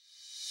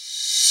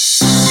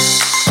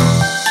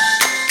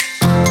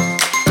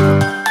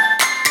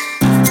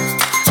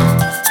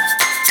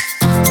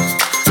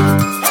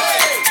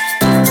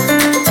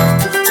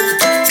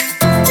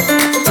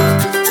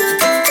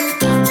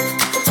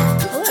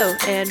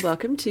and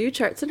welcome to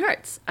Charts and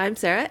Hearts. I'm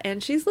Sarah,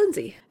 and she's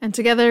Lindsay. And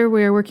together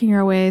we are working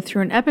our way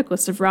through an epic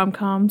list of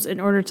rom-coms in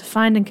order to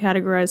find and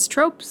categorize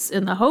tropes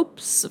in the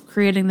hopes of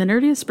creating the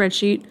nerdiest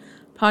spreadsheet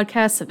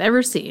podcasts have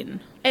ever seen.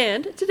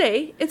 And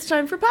today, it's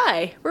time for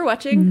pie. We're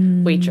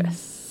watching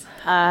Waitress.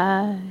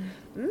 Pie.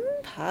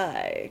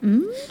 Pie.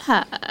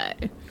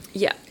 Pie.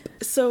 Yeah.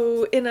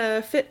 So in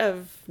a fit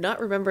of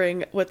not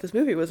remembering what this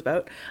movie was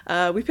about,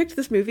 we picked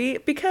this movie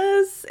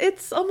because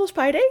it's almost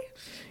Pie Day.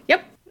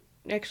 Yep.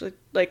 Actually,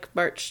 like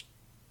March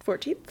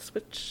 14th,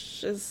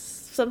 which is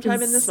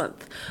sometime in this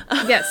month.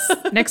 Yes,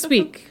 next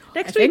week.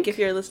 Next I week, think. if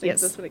you're listening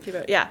to this when it came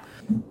out. Yeah.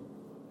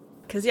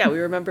 Because, yeah, we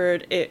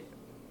remembered it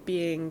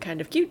being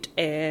kind of cute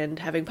and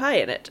having pie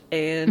in it.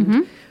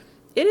 And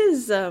it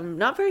is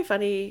not very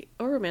funny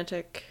or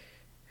romantic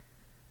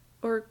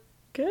or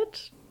good.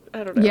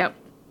 I don't know. Yep.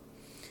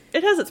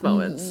 It has its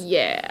moments.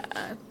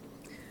 Yeah.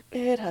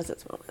 It has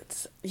its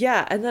moments.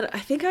 Yeah, and then I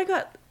think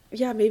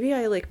maybe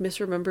I like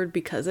misremembered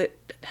because it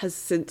has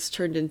since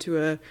turned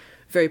into a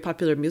very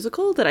popular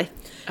musical that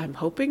I'm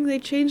hoping they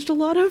changed a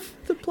lot of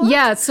the plot.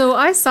 Yeah, so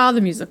I saw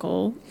the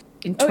musical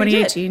in Oh, you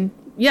did? 2018.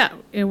 Yeah,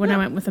 when I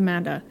went with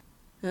Amanda.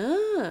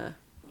 Ah.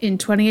 In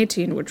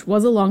 2018, which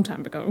was a long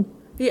time ago.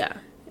 Yeah.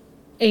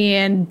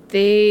 And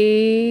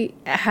they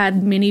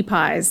had mini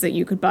pies that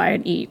you could buy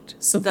and eat.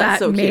 So That's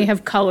that so may cute.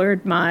 have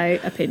colored my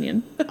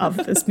opinion of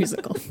this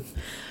musical.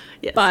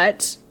 Yes.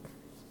 But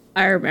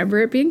I remember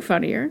it being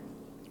funnier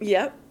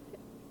Yep.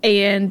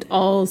 and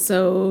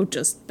also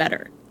just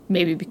better.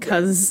 Maybe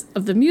because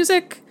of the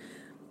music,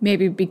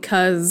 maybe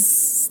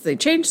because they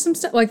changed some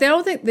stuff. Like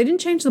they didn't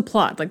change the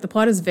plot. Like the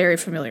plot is very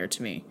familiar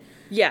to me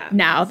Yeah.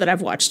 now that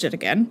I've watched it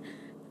again.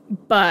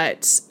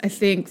 But I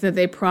think that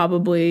they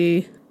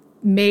probably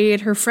made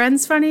her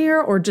friends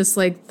funnier, or just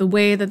like the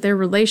way that their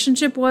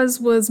relationship was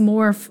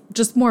more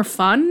just more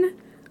fun.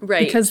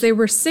 Right. Because they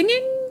were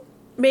singing.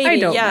 Maybe, I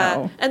don't yeah.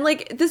 know. And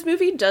like this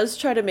movie does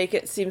try to make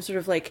it seem sort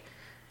of like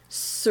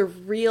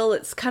surreal.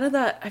 It's kind of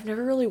that, I've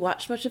never really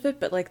watched much of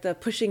it, but like the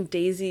Pushing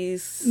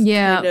Daisies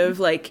kind of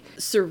like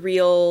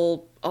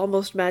surreal,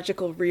 almost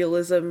magical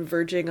realism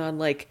verging on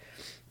like,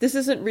 this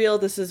isn't real,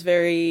 this is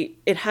very,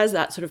 it has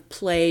that sort of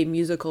play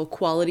musical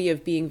quality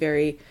of being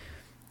very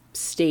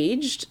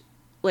staged,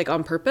 like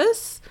on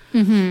purpose.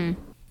 Mm-hmm.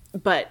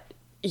 But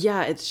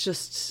yeah, it's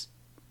just,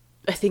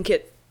 I think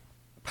it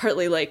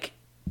partly like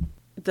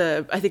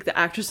I think the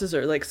actresses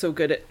are like so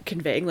good at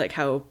conveying like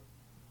how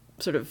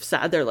sort of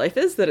sad their life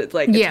is that it's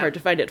like it's hard to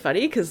find it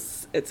funny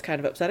because it's kind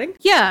of upsetting.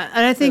 Yeah,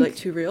 and I think like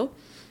too real.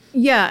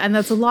 Yeah, and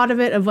that's a lot of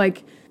it of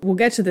like, we'll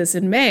get to this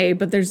in May,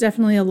 but there's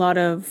definitely a lot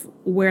of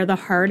where the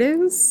heart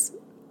is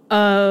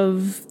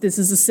of this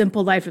is a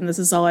simple life and this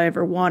is all I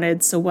ever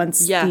wanted. So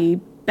once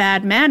the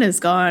bad man is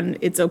gone,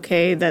 it's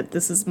okay that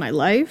this is my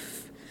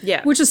life.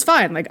 Yeah. Which is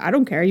fine. Like, I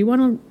don't care. You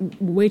want to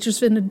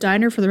waitress in a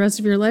diner for the rest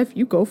of your life?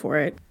 You go for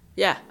it.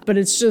 Yeah. But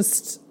it's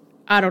just,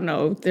 I don't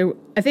know.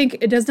 I think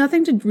it has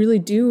nothing to really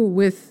do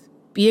with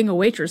being a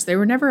waitress. They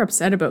were never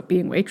upset about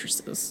being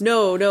waitresses.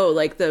 No,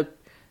 like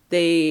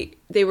they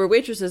were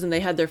waitresses and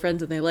they had their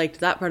friends and they liked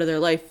that part of their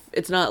life.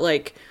 It's not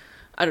like,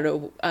 I don't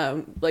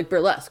know, like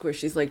Burlesque where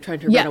she's like trying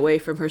to run away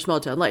from her small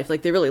town life.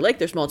 Like they really like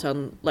their small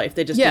town life.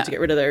 They just need to get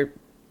rid of their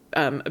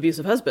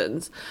abusive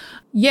husbands.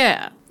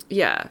 Yeah.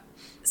 Yeah.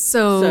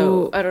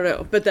 So I don't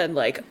know. But then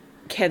like,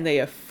 can they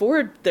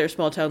afford their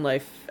small town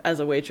life as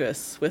a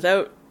waitress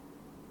without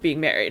being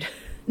married?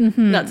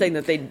 Mm-hmm. Not saying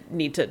that they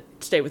need to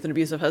stay with an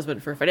abusive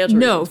husband for financial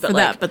reasons. No, for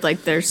that, but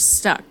like they're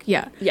stuck.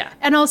 Yeah. Yeah.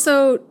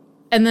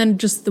 And then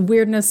just the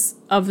weirdness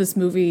of this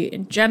movie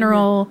in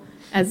general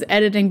as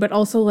editing, but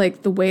also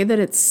like the way that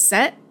it's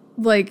set.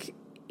 Like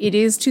it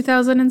is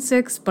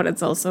 2006, but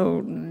it's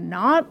also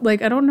not.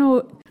 Like I don't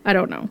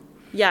know.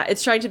 Yeah,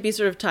 it's trying to be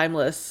sort of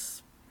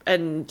timeless,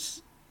 and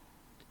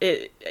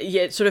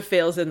it sort of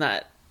fails in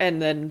that. And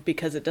then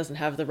because it doesn't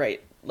have the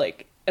right,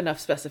 like,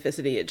 enough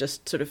specificity, it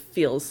just sort of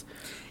feels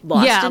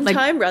lost in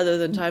time rather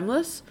than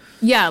timeless.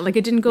 Yeah, like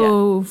it didn't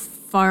go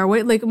far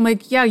away. Like, I'm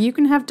like, yeah, you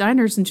can have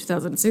diners in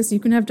 2006. You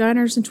can have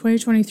diners in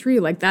 2023.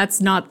 Like, that's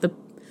not the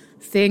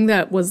thing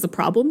that was the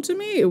problem to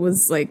me. It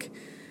was like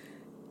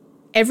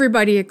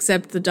everybody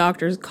except the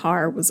doctor's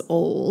car was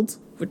old,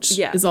 which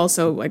is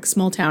also like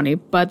small towny.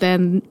 But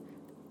then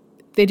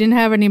they didn't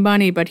have any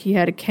money, but he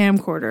had a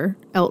camcorder,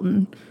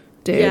 Elton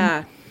did.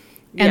 Yeah.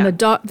 And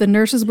the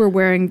nurses were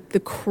wearing the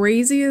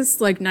craziest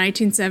like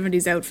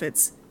 1970s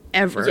outfits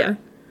ever. Yeah.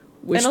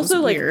 Which and also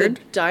was like weird.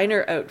 the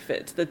diner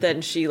outfits that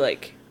then she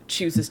like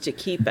chooses to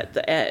keep at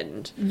the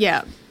end.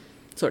 Yeah.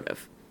 Sort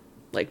of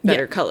like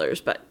better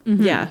colors, but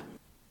yeah.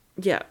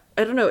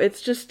 I don't know.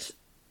 It's just,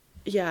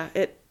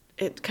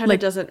 it kind of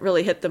doesn't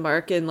really hit the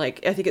mark. And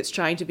like, I think it's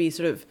trying to be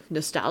sort of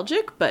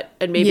nostalgic,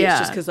 and maybe it's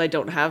just because I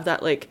don't have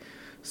that like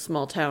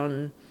small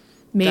town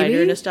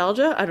diner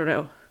nostalgia. I don't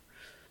know.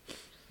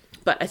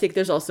 But I think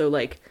there's also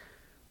like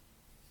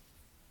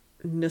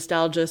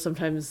nostalgia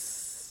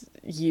sometimes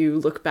you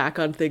look back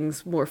on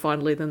things more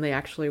fondly than they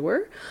actually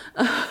were.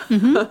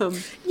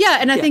 Yeah,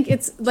 and I think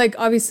it's like,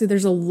 obviously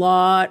there's a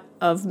lot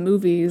of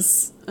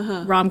movies,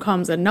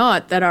 rom-coms and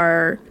not, that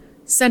are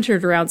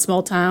centered around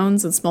small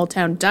towns and small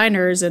town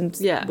diners and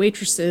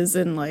waitresses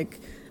and like,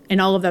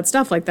 and all of that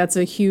stuff. Like, that's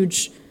a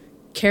huge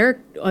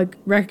like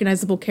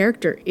recognizable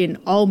character in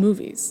all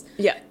movies.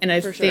 Yeah, and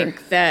I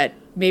think that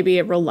maybe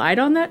it relied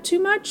on that too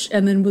much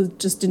and then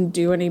just didn't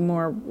do any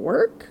more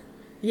work.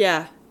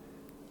 Yeah.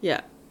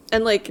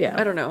 And like,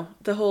 I don't know,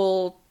 the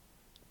whole,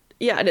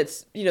 and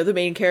it's, you know, the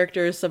main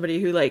character is somebody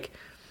who like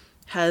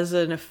has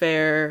an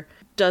affair,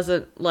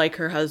 doesn't like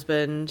her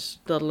husband,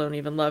 let alone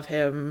even love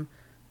him,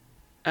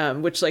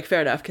 which, like,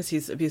 fair enough because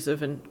he's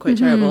abusive and quite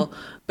terrible,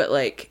 but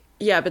like,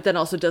 but then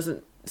also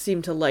doesn't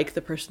seem to like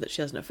the person that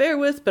she has an affair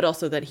with, but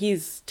also that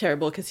he's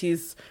terrible because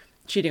he's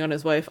cheating on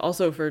his wife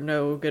also for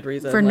no good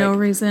reason. For no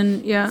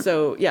reason,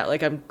 So,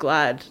 like, I'm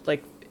glad,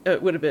 like,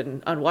 it would have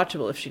been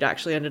unwatchable if she'd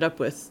actually ended up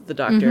with the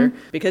doctor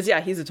because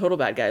he's a total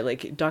bad guy.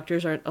 Like,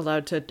 doctors aren't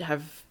allowed to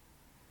have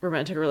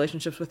romantic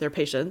relationships with their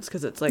patients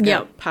because it's like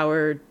a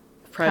power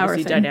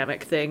privacy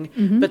dynamic thing.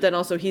 But then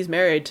also he's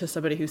married to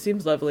somebody who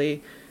seems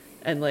lovely,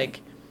 and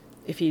like,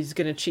 if he's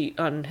gonna cheat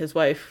on his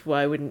wife,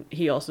 why wouldn't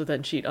he also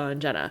then cheat on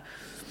Jenna?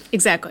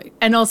 Exactly.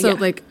 And also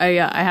like I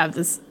have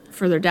this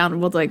further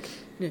down with like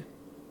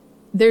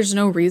there's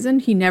no reason.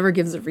 He never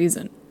gives a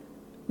reason.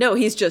 No,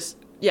 he's just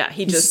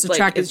he just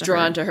like is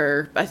drawn to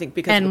her, I think,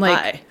 because of the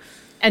pie.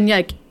 And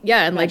like,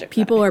 and magic like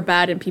people pie. Are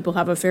bad and people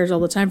have affairs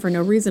all the time for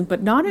no reason,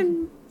 but not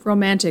in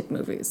romantic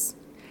movies.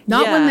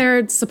 Not when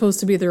they're supposed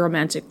to be the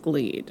romantic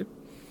lead.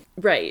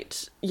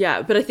 Right.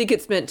 Yeah, but I think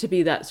it's meant to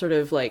be that sort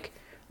of like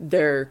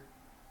they're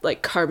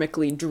like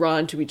karmically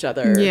drawn to each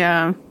other.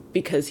 Yeah.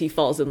 Because he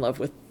falls in love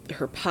with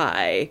her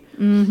pie.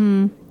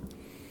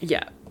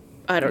 Yeah.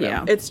 I don't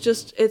know. It's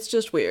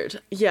just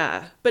weird.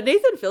 Yeah. But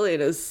Nathan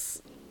Fillion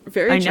is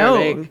very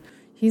charming.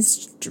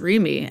 He's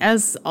dreamy,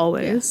 as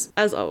always.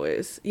 Yeah, as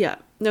always. Yeah.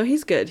 No,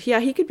 he's good.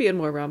 Yeah, he could be in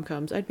more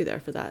rom-coms. I'd be there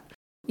for that.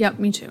 Yep,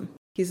 me too.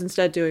 He's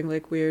instead doing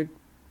like weird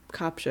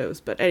cop shows.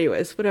 But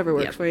anyways, whatever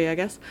works for you, I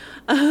guess.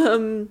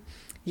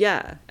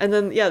 Yeah. And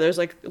then, there's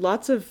like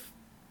lots of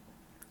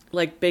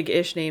like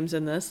big-ish names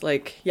in this.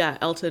 Like,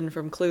 Elton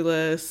from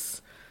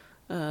Clueless.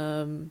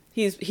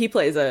 He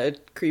plays a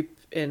creep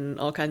in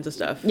all kinds of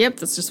stuff. Yep,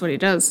 that's just what he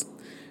does.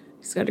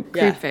 He's got a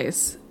creep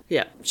face.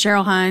 Yeah.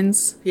 Cheryl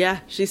Hines. Yeah,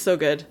 she's so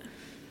good.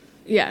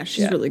 Yeah,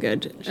 she's really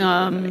good.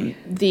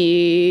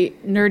 The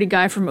nerdy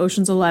guy from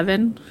Ocean's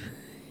 11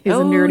 is a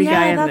nerdy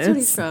guy in this. That's what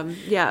he's from.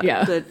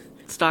 Yeah. The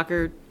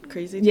stalker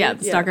crazy dude. Yeah,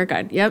 the stalker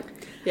guy. Yep.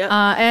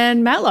 Yeah.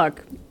 And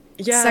Matlock.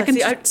 Yeah.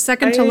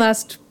 Second to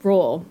last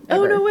role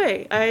ever. Oh, no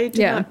way. I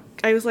did not.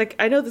 I was like,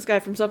 I know this guy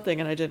from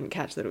something, and I didn't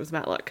catch that it was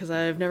Matlock because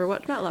I've never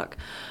watched Matlock.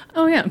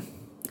 Oh, yeah.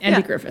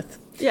 Andy Griffith.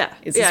 Yeah.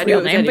 Is his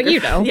real name, but you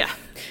know. Yeah.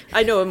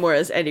 I know him more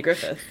as Andy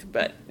Griffith,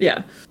 but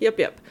Yep.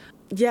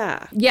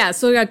 Yeah. Yeah,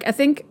 so like, I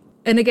think,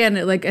 and again,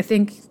 like, I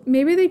think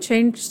maybe they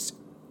changed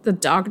the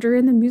doctor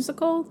in the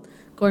musical,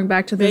 going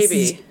back to this.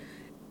 Maybe.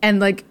 And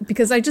like,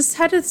 because I just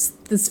had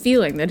this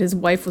feeling that his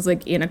wife was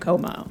like in a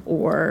coma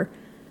or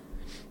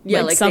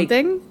like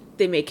something.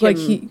 They make him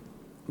like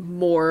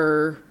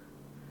more,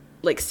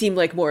 like, seem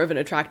like more of an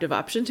attractive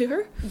option to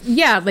her.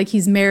 Yeah, like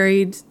he's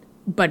married,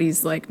 but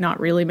he's like not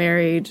really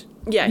married.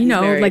 Yeah, he's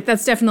married. Like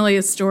that's definitely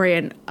a story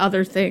and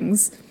other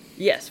things.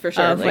 Yes, for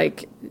sure.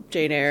 Like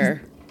Jane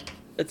Eyre,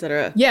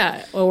 etc.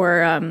 Yeah,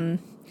 or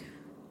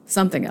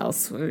something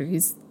else where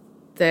he's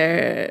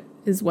there.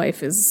 His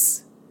wife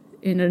is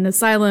in an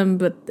asylum,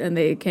 and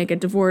they can't get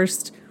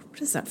divorced.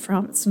 What is that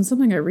from? It's from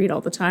something I read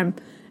all the time.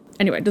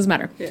 Anyway, it doesn't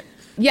matter.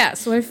 Yeah,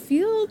 so I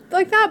feel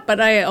like that,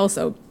 but I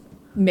also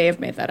may have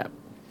made that up.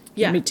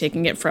 Yeah. Me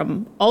taking it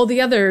from all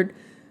the other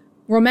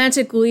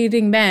romantic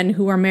leading men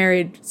who are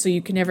married so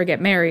you can never get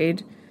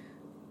married,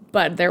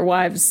 but their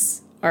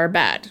wives are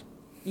bad.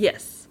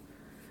 Yes.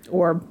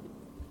 Or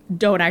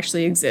don't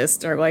actually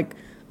exist, or like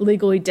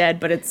legally dead,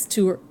 but it's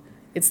the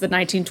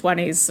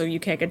 1920s, so you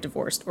can't get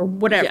divorced, or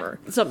whatever.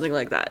 Yeah, something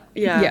like that.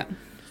 Yeah.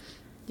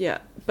 Yeah.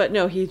 But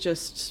no, he's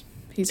just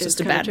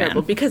a bad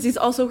man. Because he's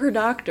also her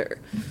doctor.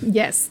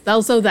 Yes,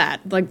 also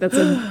that. Like, that's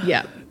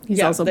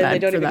he's also bad. They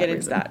don't for even that get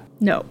reason. into that.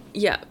 No.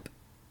 Yeah.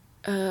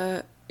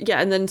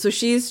 And then so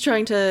she's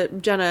trying to,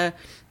 Jenna,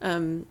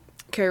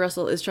 Carrie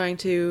Russell is trying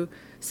to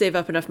save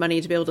up enough money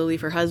to be able to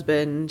leave her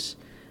husband,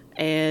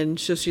 and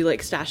so she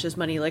like stashes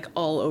money like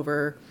all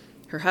over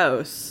her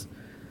house,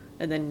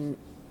 and then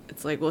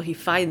it's like, well, he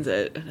finds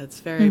it, and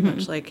it's very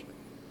much like,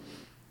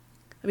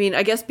 I mean,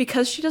 I guess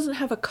because she doesn't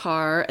have a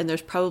car and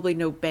there's probably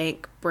no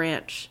bank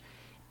branch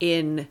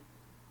in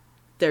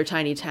their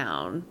tiny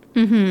town,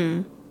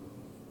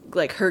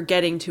 like her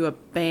getting to a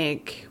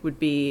bank would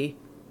be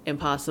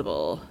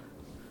impossible.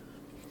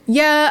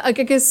 Yeah, like,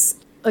 I guess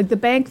like the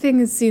bank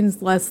thing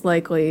seems less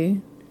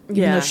likely.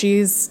 Yeah,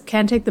 she's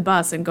can take the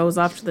bus and goes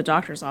off to the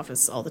doctor's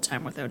office all the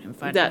time without him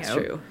finding out. That's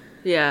true.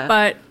 Yeah,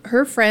 but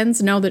her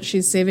friends know that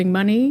she's saving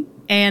money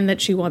and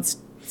that she's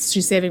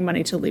saving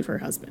money to leave her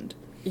husband.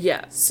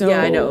 Yeah. So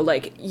yeah, I know.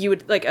 Like, you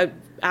would, like,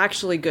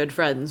 actually good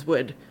friends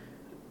would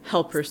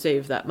help her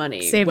save that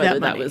money, whether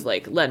that was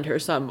like lend her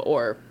some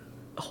or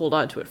hold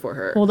on to it for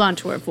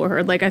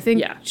her. Like, I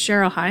think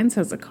Cheryl Hines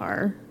has a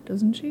car,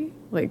 doesn't she?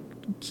 Like,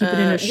 keep it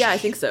in a yeah, I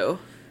think so.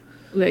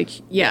 Like,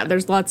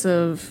 there's lots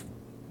of,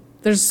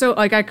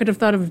 I could have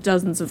thought of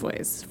dozens of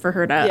ways for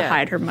her to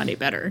hide her money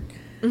better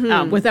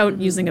without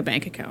using a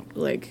bank account.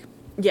 Like,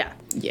 yeah.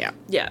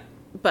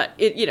 But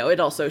it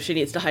also, she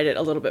needs to hide it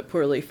a little bit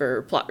poorly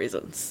for plot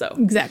reasons. So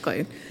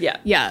exactly. Yeah.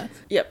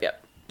 Yep.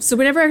 So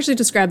we never actually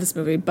described this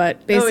movie,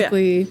 but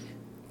basically,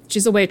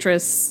 she's a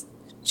waitress.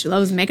 She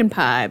loves making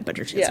pie, but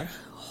she has a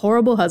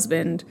horrible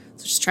husband.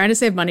 So she's trying to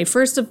save money.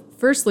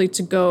 Firstly,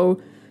 to go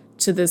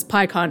to this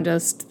pie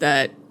contest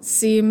that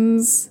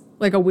seems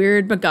like a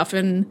weird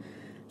MacGuffin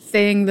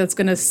thing that's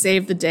going to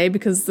save the day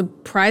because the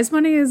prize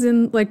money is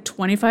in like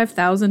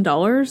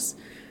 $25,000.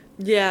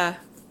 Yeah.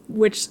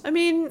 Which, I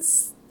mean,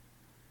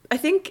 I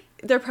think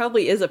there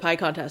probably is a pie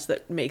contest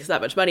that makes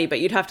that much money, but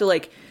you'd have to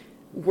like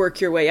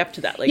work your way up to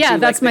that. Like, yeah,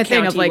 that's my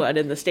thing of like one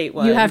and the state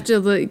one. You have to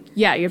like,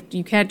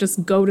 you can't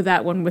just go to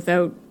that one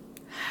without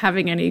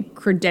having any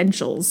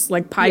credentials,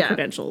 like pie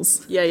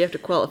credentials. Yeah, you have to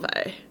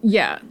qualify.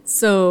 Yeah.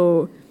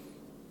 So,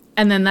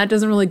 and then that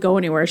doesn't really go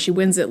anywhere. She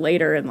wins it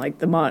later in like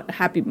the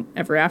Happy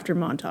Ever After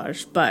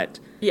montage,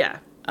 but yeah.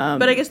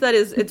 But I guess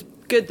it's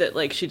good that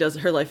like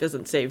her life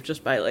isn't saved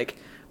just by like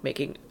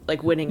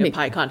winning a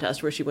pie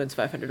contest where she wins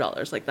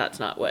 $500. Like,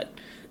 that's not what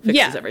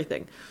fixes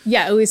everything.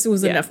 Yeah, at least it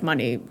was enough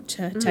money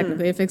to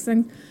technically fix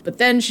things. But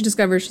then she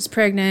discovers she's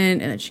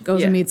pregnant, and then she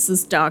goes and meets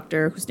this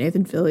doctor who's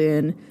Nathan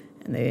Fillion,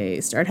 and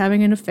they start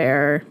having an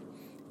affair.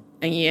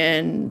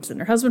 And then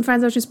her husband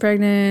finds out she's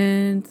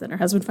pregnant. Then her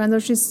husband finds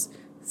out she's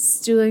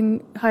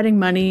hiding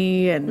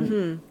money,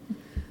 and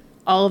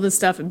all of this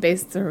stuff. And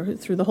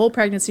through the whole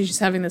pregnancy, she's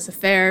having this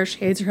affair. She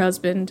hates her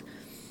husband,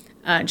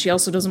 and she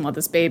also doesn't want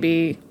this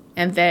baby.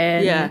 And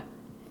then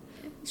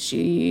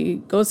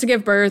she goes to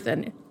give birth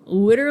and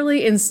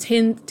literally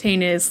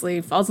instantaneously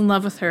falls in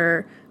love with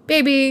her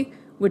baby,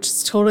 which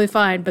is totally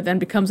fine, but then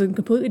becomes a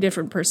completely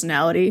different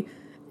personality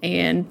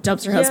and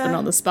dumps her husband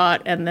on the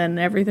spot, and then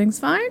everything's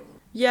fine.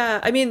 Yeah,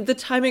 I mean, the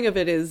timing of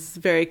it is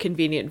very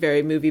convenient,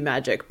 very movie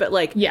magic, but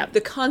like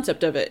the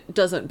concept of it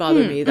doesn't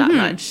bother me that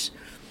much.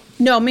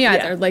 No, me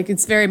either. Yeah. Like,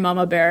 it's very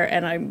Mama Bear,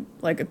 and I'm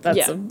like,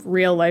 that's a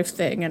real life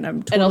thing, and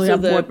I'm totally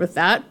on board with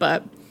that,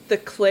 but the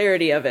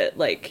clarity of it,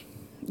 like,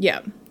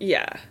 that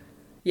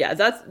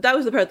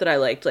was the part that I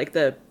liked, like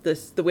the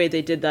way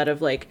they did that of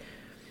like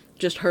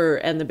just her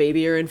and the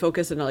baby are in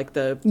focus, and like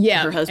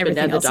her husband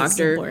and the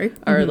doctor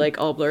are like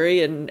all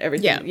blurry and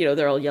everything.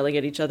 They're all yelling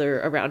at each other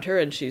around her,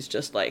 and she's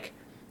just like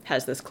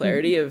has this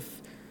clarity of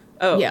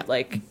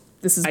like,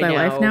 this is my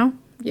life now.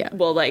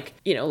 Well, like,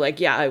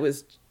 I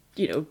was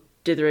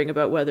dithering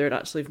about whether or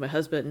not to leave my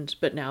husband,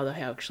 but now I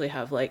actually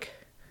have like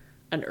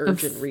an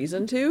urgent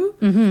reason to.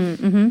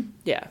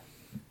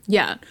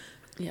 Yeah.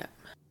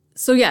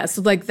 So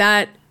like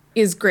that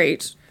is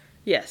great.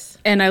 Yes.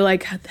 And I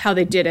like how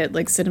they did it,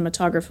 like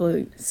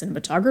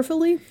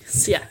cinematographically.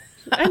 Yeah.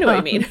 I know what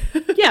you mean.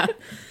 Yeah.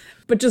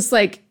 But just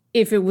like,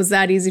 if it was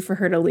that easy for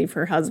her to leave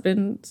her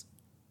husband,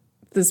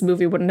 this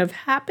movie wouldn't have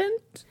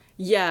happened.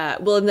 Yeah.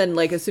 Well, and then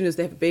like as soon as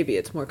they have a baby,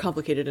 it's more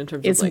complicated in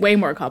terms of like way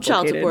more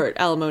complicated. Child support,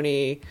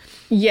 alimony.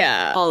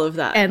 Yeah. All of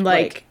that. And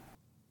like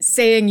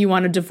saying you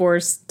want a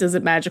divorce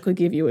doesn't magically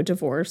give you a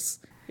divorce.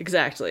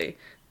 Exactly.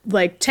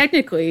 Like,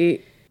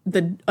 technically,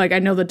 I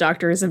know the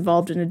doctor is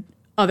involved in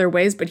other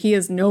ways, but he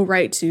has no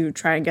right to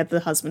try and get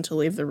the husband to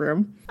leave the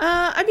room.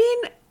 I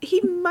mean,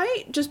 he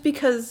might, just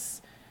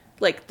because,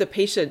 like, the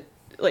patient,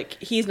 like,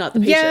 he's not the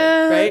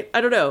patient, right?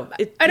 I don't know.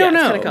 I don't know.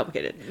 It's kind of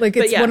complicated. Like,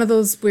 it's one of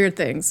those weird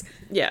things.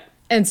 Yeah.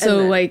 And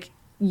so,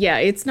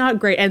 it's not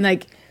great. And,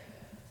 like,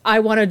 I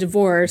want a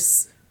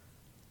divorce,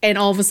 and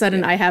all of a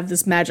sudden I have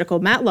this magical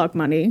Matlock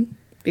money,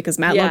 because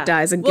Matlock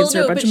dies and gives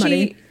her a bunch of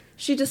money.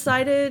 She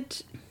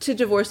decided to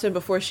divorce him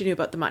before she knew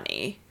about the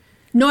money.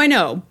 No, I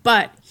know,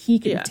 but he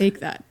can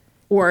take that.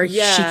 Or she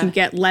can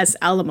get less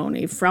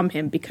alimony from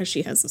him because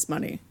she has this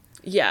money.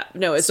 Yeah,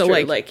 no, it's so true.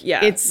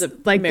 It's the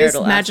like this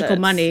magical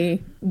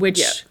money,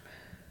 which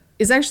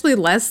is actually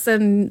less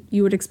than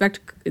you would expect.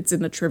 It's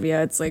in the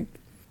trivia. It's like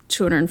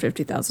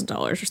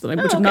 $250,000 or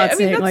something, which I'm not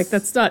saying like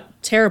that's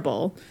not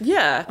terrible.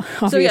 Yeah.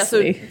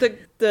 Obviously. So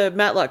the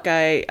Matlock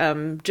guy,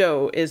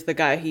 Joe, is the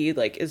guy. He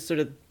like is sort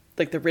of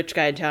like the rich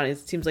guy in town. It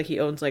seems like he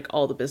owns like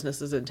all the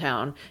businesses in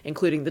town,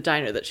 including the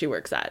diner that she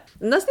works at.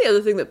 And that's the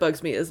other thing that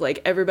bugs me, is like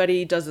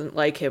everybody doesn't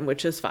like him,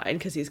 which is fine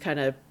because he's kind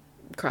of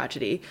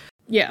crotchety.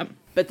 Yeah.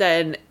 But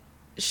then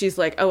she's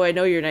like, oh, I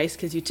know you're nice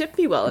because you tipped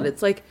me well. And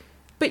it's like,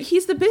 but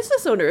he's the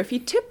business owner. If he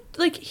tipped,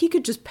 like, he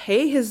could just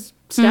pay his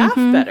staff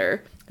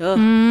better. Ugh.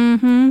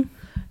 Mm-hmm.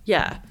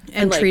 Yeah.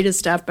 And like, treat his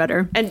staff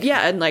better. And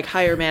and like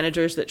hire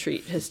managers that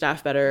treat his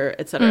staff better,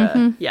 etc.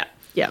 Mm-hmm. Yeah.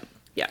 Yeah.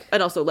 Yeah.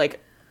 And also, like,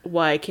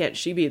 why can't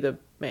she be the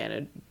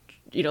manager?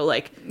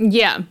 Like.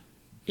 Yeah.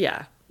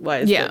 Yeah. Why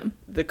is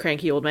the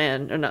cranky old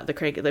man, or not the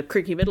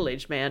cranky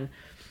middle-aged man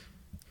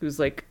who's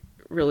like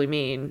really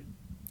mean?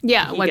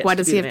 Yeah, like why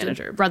does he have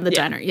to run the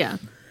diner? Yeah.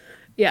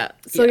 Yeah.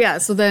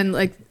 So then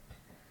like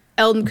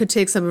Elton could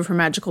take some of her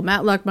magical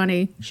Matlock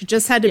money. She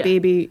just had a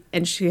baby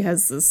and she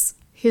has this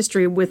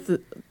history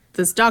with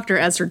this doctor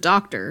as her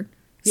doctor.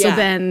 So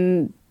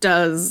then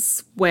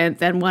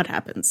what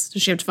happens?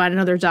 Does she have to find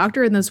another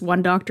doctor in this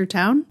one doctor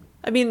town?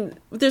 I mean,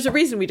 there's a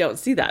reason we don't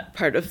see that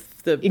part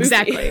of the movie.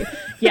 Exactly.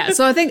 Yeah.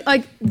 So I think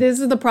like these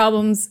are the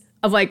problems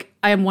of like,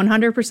 I am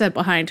 100%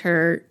 behind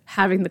her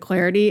having the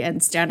clarity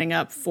and standing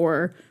up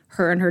for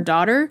her and her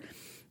daughter.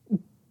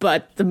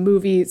 But the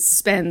movie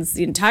spends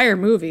the entire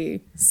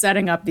movie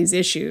setting up these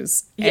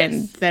issues. Yes.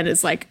 And then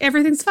it's like,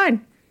 everything's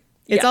fine.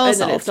 It's all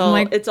solved.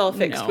 It's all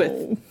fixed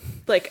with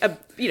like a,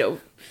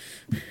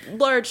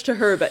 large to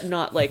her, but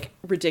not like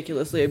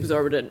ridiculously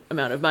exorbitant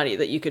amount of money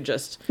that you could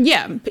just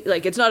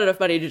like it's not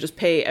enough money to just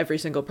pay every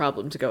single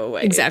problem to go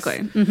away. Exactly.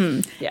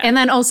 Mm-hmm. Yeah. And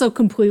then also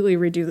completely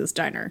redo this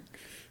diner.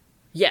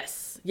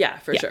 Yes. Yeah,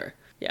 for sure.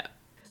 Yeah.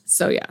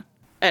 So yeah.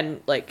 And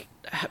like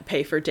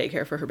pay for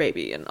daycare for her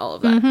baby and all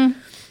of that. Mm-hmm.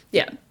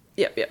 Yeah.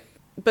 Yep.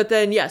 But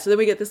then so then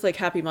we get this like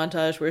happy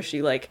montage where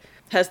she like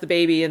has the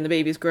baby and the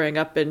baby's growing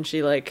up and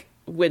she like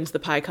wins the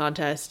pie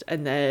contest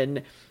and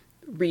then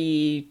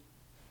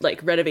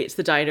renovates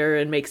the diner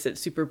and makes it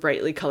super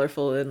brightly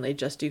colorful and they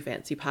just do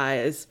fancy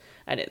pies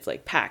and it's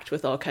like packed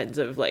with all kinds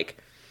of like,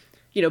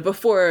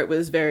 before it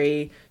was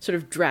very sort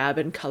of drab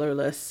and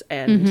colorless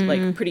and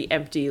like pretty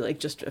empty, like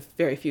just a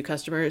very few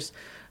customers.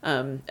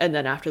 And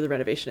then after the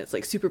renovation, it's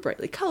like super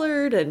brightly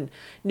colored and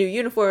new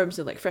uniforms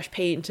and like fresh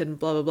paint and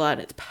blah, blah, blah. And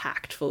it's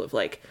packed full of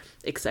like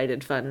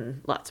excited,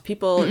 fun, lots of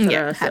people, etc.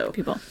 Yeah, happy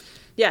people.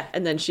 Yeah.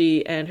 And then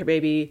she and her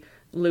baby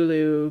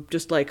Lulu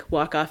just like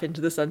walk off into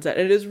the sunset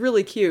and it is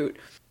really cute.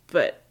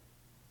 But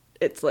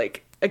it's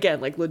like, again,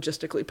 like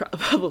logistically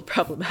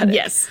problematic.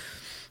 Yes.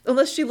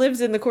 Unless she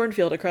lives in the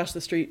cornfield across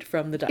the street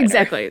from the diner.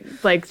 Exactly.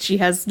 Like she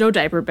has no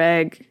diaper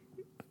bag.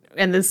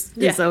 And this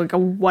is like a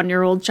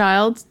 1-year-old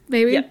child,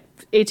 maybe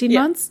 18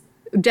 months.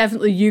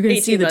 Definitely you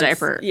can see the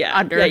diaper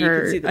under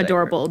her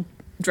adorable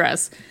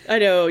dress. I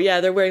know.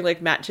 Yeah. They're wearing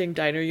like matching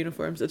diner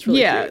uniforms. It's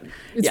really cute.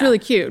 It's really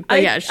cute.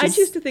 But I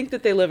choose to think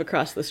that they live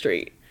across the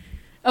street.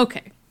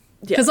 Okay.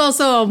 Because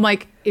also I'm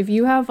like, if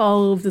you have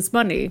all of this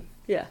money.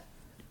 Yeah.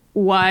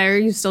 Why are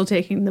you still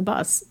taking the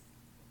bus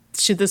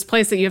to this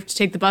place that you have to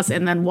take the bus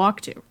and then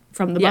walk to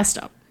from the bus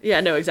stop? Yeah,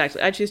 no, exactly.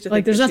 I choose to think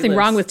like there's nothing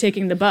wrong with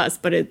taking the bus,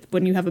 but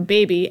when you have a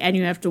baby and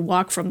you have to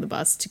walk from the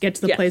bus to get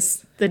to the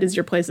place that is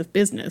your place of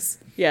business.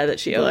 Yeah, that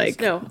she owns. Like,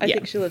 no, I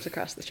think she lives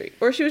across the street.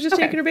 Or she was just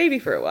taking her baby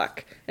for a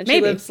walk. And she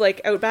lives like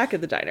out back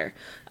of the diner.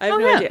 I have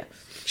no idea.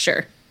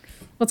 Sure.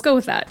 Let's go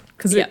with that.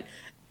 Because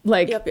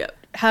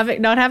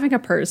not having a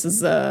purse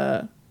is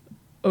a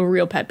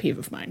real pet peeve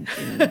of mine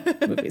in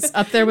movies.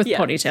 Up there with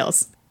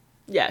ponytails.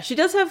 Yeah, she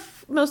does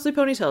have mostly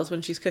ponytails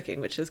when she's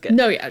cooking, which is good.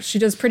 No, she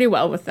does pretty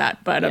well with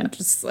that, but I'm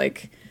just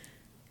like,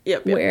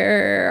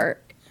 where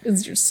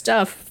is your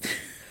stuff?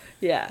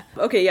 Yeah.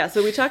 Okay, yeah,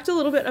 so we talked a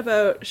little bit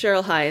about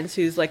Cheryl Hines,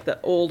 who's like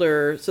the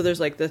older, so there's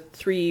like the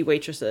 3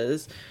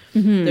 waitresses.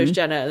 Mm-hmm. There's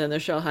Jenna, and then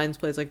there's Cheryl Hines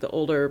plays like the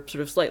older,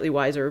 sort of slightly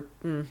wiser,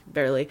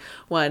 barely,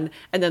 one.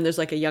 And then there's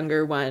like a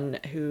younger one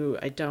who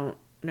I don't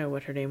know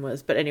what her name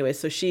was. But anyway,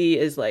 so she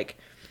is like,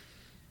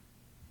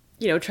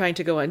 trying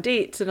to go on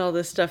dates and all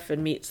this stuff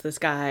and meets this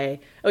guy.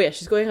 Oh yeah,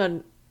 she's going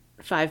on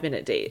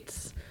 5-minute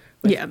dates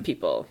with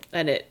people.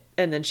 And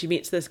then she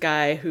meets this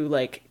guy who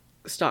like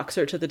stalks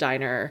her to the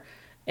diner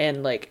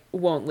and like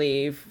won't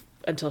leave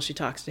until she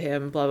talks to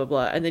him, blah, blah,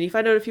 blah. And then you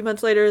find out a few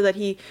months later that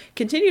he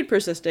continued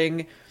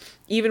persisting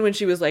even when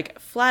she was like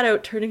flat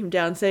out turning him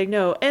down, saying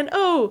no. And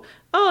oh,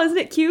 isn't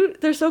it cute?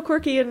 They're so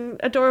quirky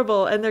and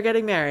adorable and they're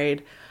getting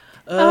married.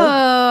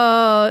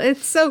 Oh,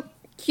 it's so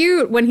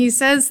cute when he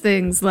says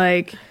things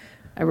like,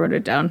 I wrote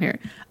it down here,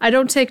 I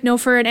don't take no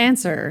for an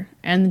answer.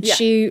 And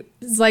she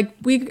is like,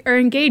 we are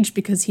engaged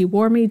because he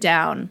wore me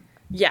down.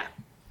 Yeah.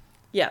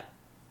 Yeah.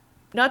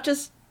 Not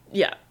just,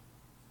 Yeah.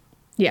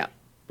 Yeah.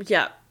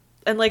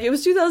 And like, it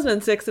was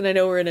 2006 and I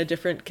know we're in a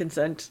different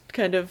consent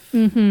kind of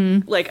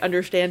like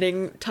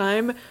understanding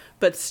time,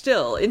 but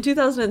still in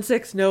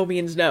 2006, no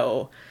means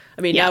no.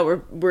 I mean,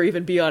 now we're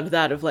even beyond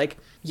that of like,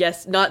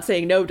 yes, not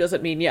saying no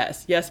doesn't mean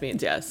yes. Yes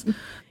means yes.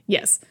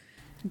 Yes.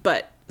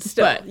 But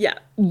still,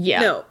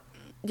 no.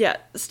 Yeah,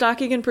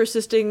 stalking and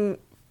persisting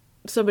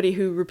somebody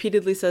who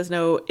repeatedly says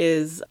no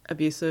is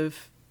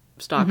abusive,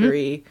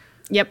 stalkery.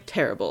 Yep.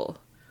 Terrible.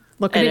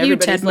 Looking at you,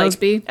 Ted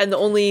Mosby. And the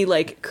only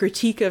like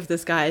critique of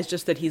this guy is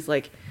just that he's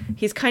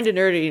kind of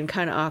nerdy and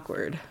kind of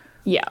awkward.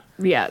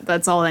 Yeah,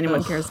 that's all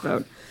anyone cares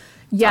about.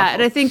 Yeah,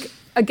 and I think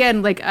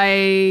again, like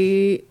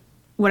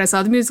when I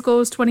saw the musical, it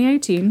was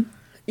 2018.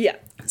 Yeah.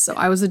 So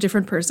I was a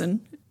different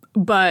person,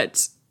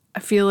 but I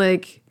feel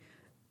like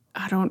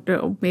I don't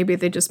know. Maybe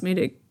they just made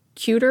it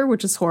cuter,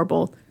 which is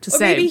horrible to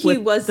say. Maybe he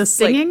was the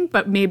singing,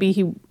 but maybe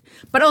he.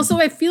 But also,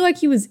 I feel like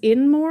he was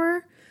in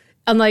more.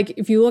 And like,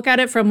 if you look at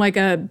it from like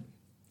a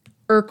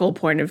Urkel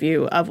point of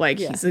view of like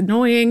he's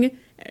annoying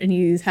and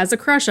he has a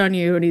crush on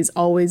you and he's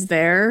always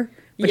there,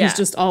 but he's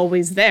just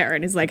always there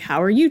and he's like,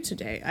 "How are you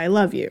today? I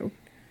love you."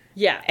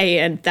 Yeah,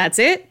 and that's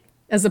it.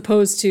 as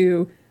opposed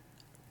to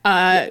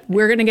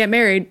we're gonna get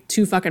married,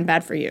 too fucking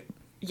bad for you.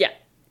 Yeah.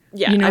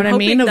 Yeah. You know what I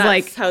mean? Of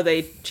like how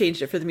they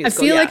changed it for the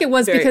musical. I feel like it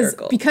was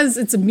Urkel. because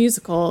it's a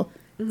musical.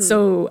 Mm-hmm.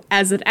 So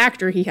as an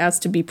actor, he has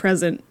to be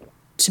present,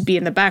 to be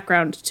in the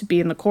background, to be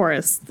in the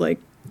chorus. Like,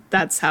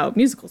 that's how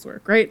musicals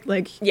work, right?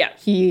 Like,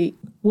 he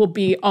will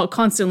be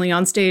constantly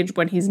on stage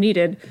when he's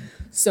needed.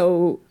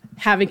 So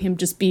having him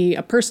just be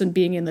a person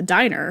being in the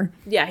diner.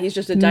 Yeah, he's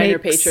just a diner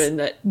patron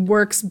that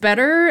works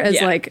better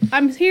as like,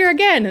 I'm here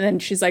again. And then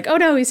she's like, oh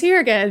no, he's here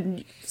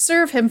again.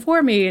 Serve him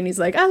for me. And he's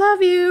like, I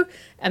love you.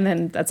 And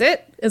then that's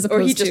it. As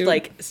opposed or he just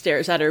like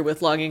stares at her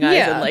with longing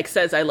eyes and like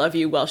says, I love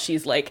you, while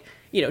she's like,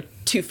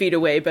 2 feet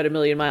away, but a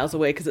million miles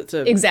away because it's a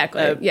something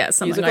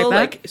musical,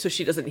 like that. so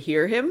she doesn't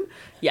hear him.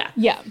 Yeah.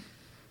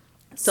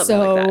 Something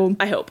so, like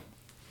that. I hope.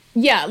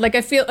 Yeah, like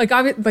I feel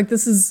like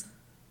this is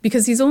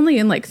because he's only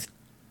in like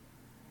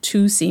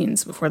 2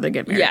 scenes before they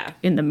get married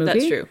in the movie.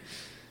 That's true.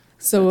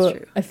 So that's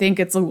true. I think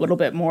it's a little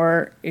bit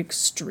more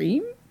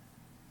extreme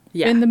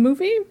in the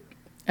movie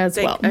as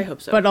well. I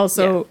hope so. But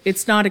also,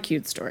 it's not a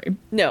cute story.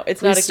 No,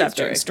 it's not a cute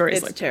story. Stories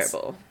it's like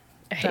terrible.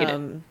 This. I hate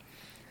it.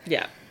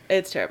 Yeah,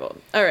 it's terrible.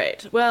 All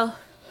right, well,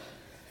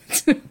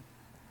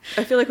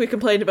 I feel like we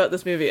complained about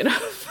this movie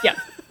enough. Yeah.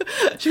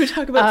 Should we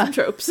talk about some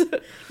tropes?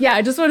 Yeah,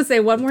 I just want to say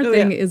one more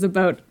thing is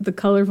about the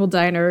colorful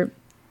diner.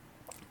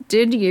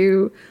 Did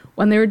you,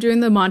 when they were doing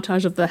the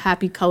montage of the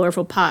happy,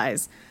 colorful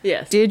pies,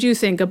 did you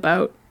think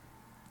about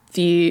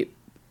the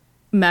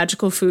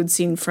magical food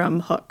scene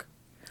from Hook?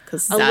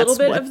 Because a little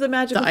bit of the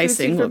magical food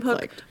scene from Hook,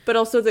 like. But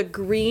also the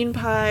green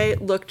pie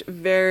looked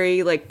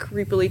very like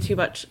creepily too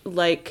much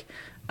like,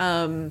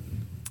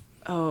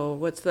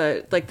 what's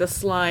the like the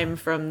slime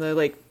from the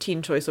like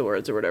Teen Choice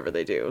Awards or whatever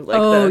they do? Like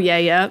what's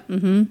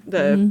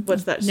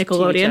that?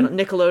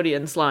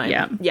 Nickelodeon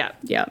slime. Yeah.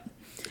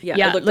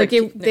 Like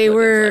they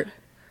were slime.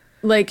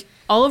 Like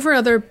all of her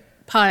other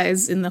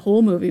pies in the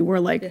whole movie were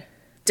like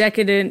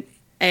decadent,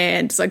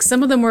 and like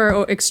some of them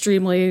were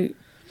extremely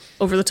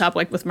over the top,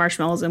 like with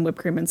marshmallows and whipped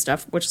cream and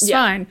stuff, which is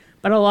fine.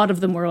 But a lot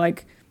of them were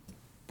like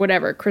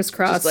whatever,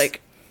 crisscross, just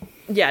like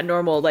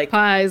normal like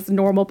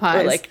normal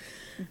pies, or like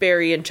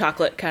berry and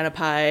chocolate kind of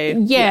pie.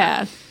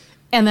 Yeah.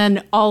 And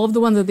then all of the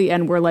ones at the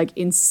end were like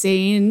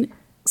insane,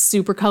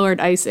 super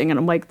colored icing, and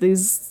I'm like,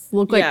 these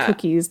look like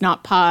cookies,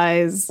 not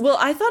pies. Well,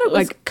 I thought it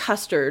was like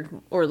custard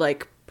or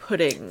like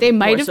pudding. They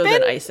might have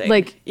been icing.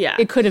 Like,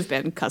 it could have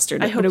been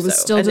custard, but it was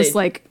still and just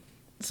like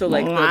so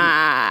like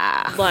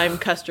the lime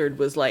custard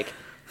was like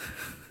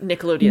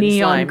Nickelodeon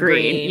neon slime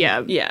green.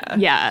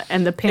 Yeah,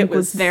 and the pink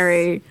was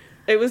very.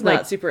 It was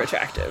not super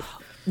attractive.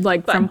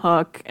 Like from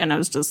Hook, and I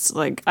was just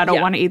like, I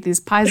don't want to eat these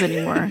pies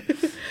anymore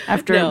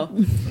after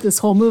this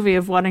whole movie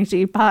of wanting to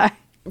eat pie.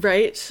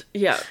 Right?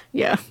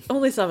 Yeah.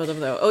 Only some of them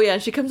though. Oh yeah,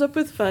 and she comes up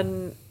with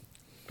fun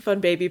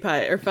baby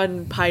pie or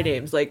fun pie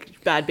names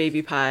like Bad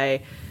Baby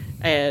Pie,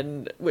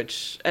 and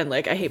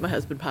like I Hate My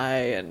Husband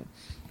Pie and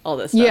all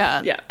this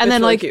stuff. Yeah. And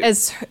then really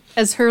like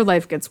as her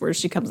life gets worse,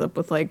 she comes up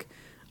with like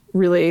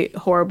really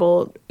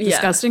horrible,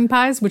 disgusting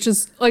pies, which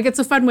is like it's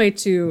a fun way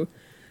to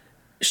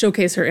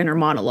showcase her inner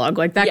monologue.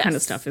 Like that kind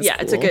of stuff is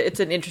cool. It's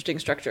an interesting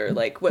structure.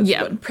 Like what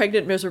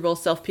pregnant, miserable,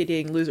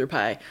 self-pitying loser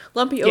pie,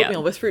 lumpy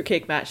oatmeal with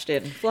fruitcake matched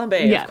in,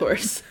 flambe, of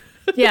course.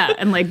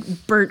 And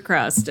like burnt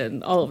crust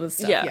and all of this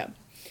stuff. So.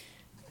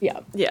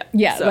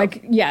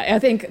 I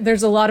think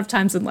there's a lot of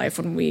times in life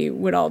when we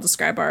would all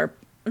describe our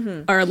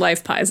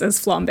life pies as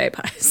flambe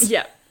pies.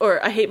 Yeah.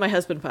 Or I Hate My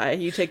Husband Pie.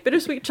 You take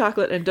bittersweet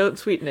chocolate and don't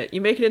sweeten it.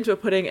 You make it into a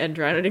pudding and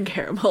drown it in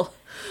caramel.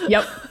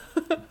 Yep.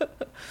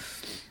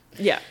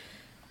 Yeah.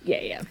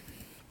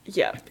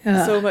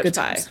 So much pie.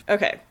 Times.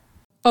 Okay.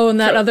 Oh, and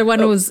that other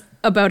one was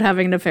about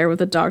having an affair with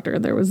a doctor.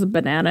 There was a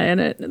banana in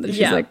it. And then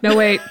she's like, no,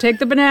 wait, take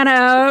the banana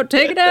out.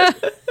 Take it out.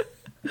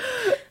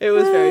 It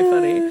was very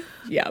funny.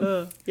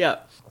 Yeah.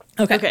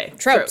 Okay.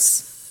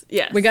 Tropes.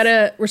 Yes.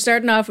 We're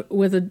starting off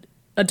with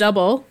a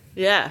double.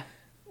 Yeah.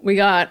 We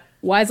got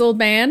wise old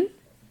man.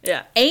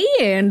 Yeah.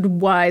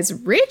 And wise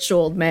rich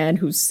old man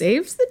who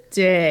saves the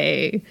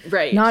day.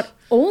 Right. Not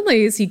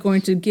only is he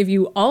going to give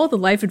you all the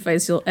life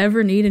advice you'll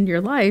ever need in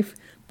your life,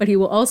 but he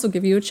will also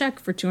give you a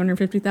check for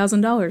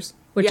 $250,000,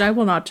 which I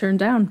will not turn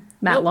down.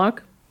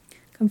 Matlock,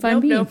 come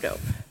find me. Nope.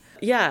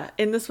 Yeah,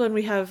 in this one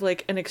we have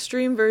like an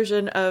extreme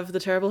version of the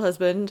terrible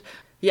husband.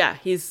 Yeah,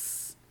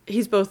 he's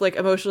both like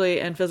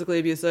emotionally and physically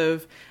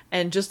abusive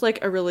and just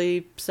like a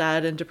really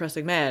sad and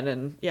depressing man.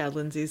 And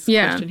Lindsay's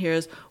question here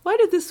is, why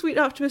did this sweet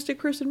optimistic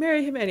person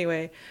marry him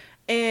anyway?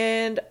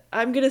 And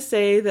I'm going to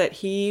say that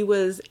he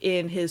was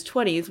in his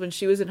 20s when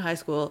she was in high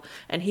school,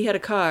 and he had a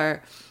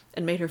car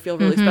and made her feel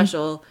really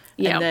special.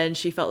 And then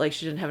she felt like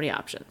she didn't have any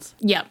options.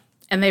 Yeah.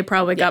 And they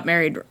probably got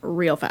married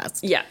real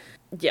fast. Yeah.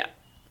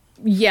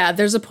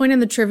 There's a point in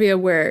the trivia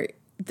where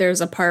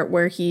there's a part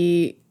where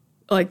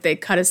they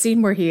cut a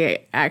scene where he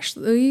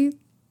actually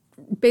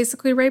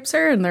basically rapes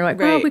her, and they're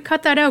like, oh, we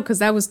cut that out because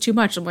that was too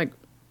much. I'm like,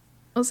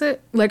 was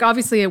it? Like,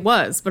 obviously it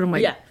was, but I'm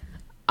like,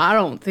 I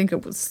don't think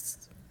it was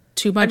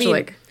too much. I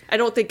mean, I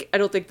don't think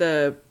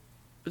the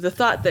the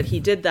thought that he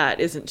did that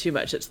isn't too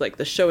much. It's like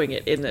the showing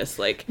it in this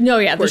like no,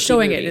 yeah, the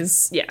showing movie.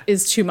 It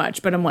is too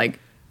much. But I'm like,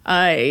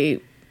 I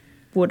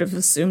would have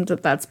assumed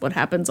that that's what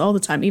happens all the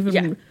time.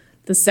 Even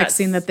the sex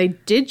scene that they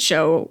did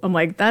show, I'm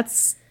like,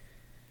 that's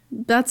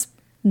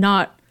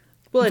not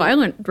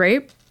violent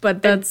rape,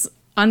 but that's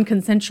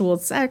unconsensual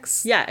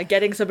sex. Yeah,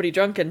 getting somebody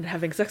drunk and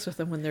having sex with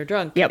them when they're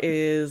drunk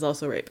is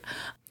also rape.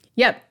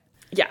 Yep.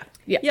 Yeah.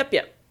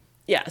 Yep.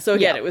 Yeah. So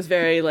again, it was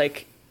very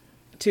like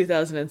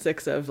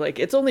 2006 of like,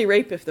 it's only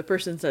rape if the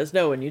person says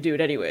no and you do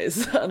it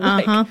anyways.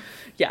 Like,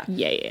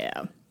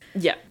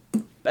 yeah.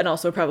 And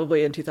also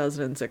probably in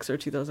 2006 or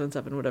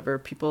 2007, whatever,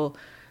 people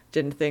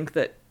didn't think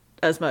that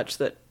as much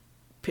that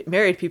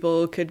married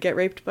people could get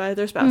raped by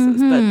their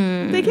spouses,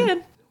 but they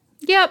can.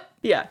 Yep.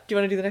 Yeah. Do you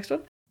want to do the next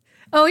one?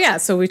 Oh, yeah.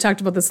 So we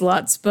talked about this a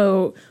lot.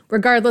 So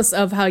regardless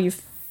of how you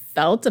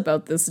felt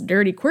about this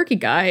dirty, quirky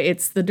guy,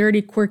 it's the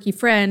dirty, quirky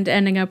friend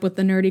ending up with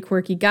the nerdy,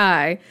 quirky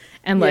guy.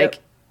 And like,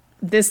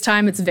 this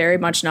time it's very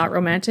much not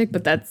romantic,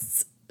 but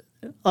that's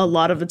a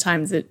lot of the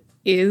times it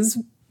is.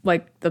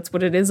 Like, that's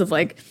what it is of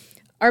like,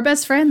 our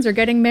best friends are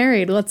getting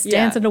married. Let's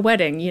dance at a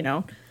wedding, you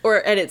know?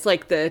 And it's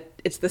like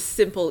it's the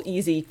simple,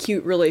 easy,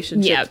 cute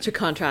relationship to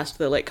contrast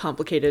the like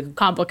complicated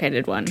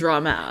one.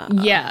 Drama.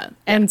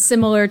 And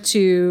similar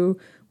to,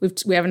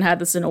 we haven't had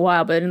this in a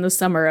while, but in the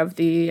summer of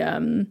the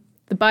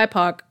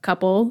BIPOC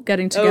couple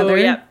getting together.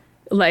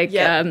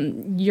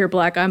 You're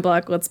black, I'm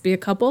black, let's be a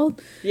couple.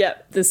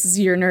 This is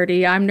you're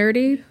nerdy, I'm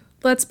nerdy,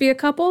 let's be a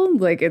couple.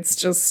 Like, it's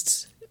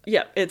just...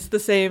 it's the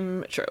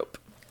same trope.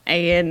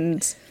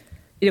 And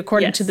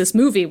according to this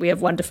movie, we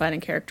have one defining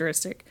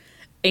characteristic,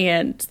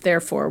 and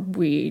therefore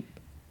we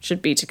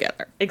should be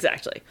together.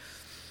 Exactly.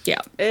 Yeah.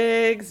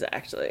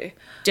 Exactly.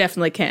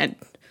 Definitely can't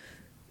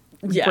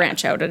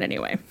branch out in any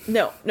way.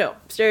 No.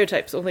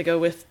 Stereotypes only go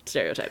with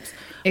stereotypes.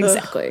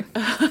 Exactly.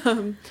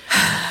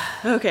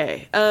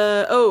 Okay.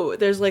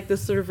 There's like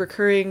this sort of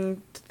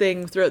recurring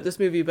thing throughout this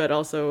movie, but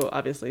also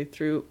obviously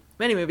through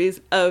many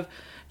movies, of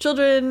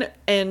children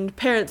and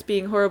parents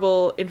being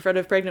horrible in front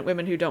of pregnant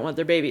women who don't want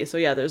their baby. So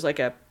yeah, there's like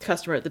a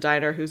customer at the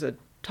diner who's a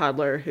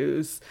toddler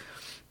who's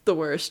the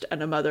worst,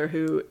 and a mother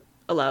who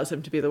allows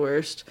him to be the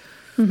worst.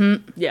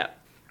 Yeah.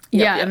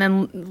 And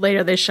then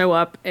later they show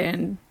up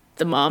and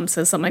the mom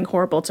says something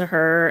horrible to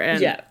her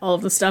and all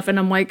of the stuff. And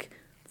I'm like,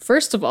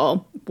 first of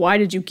all, why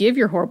did you give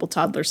your horrible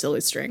toddler silly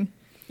string?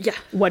 Yeah.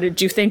 What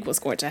did you think was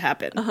going to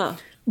happen?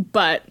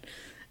 But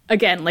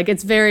again, like,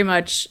 it's very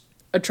much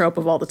a trope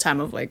of all the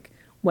time of like,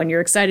 when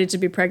you're excited to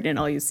be pregnant,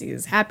 all you see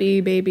is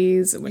happy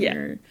babies. And when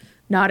you're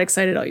not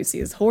excited, all you see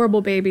is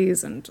horrible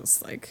babies. And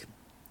just like,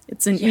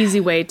 it's an easy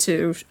way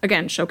to,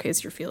 again,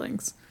 showcase your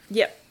feelings.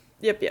 Yep.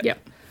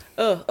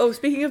 Oh,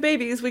 speaking of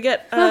babies, we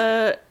get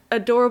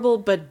adorable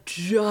but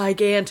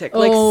gigantic,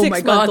 like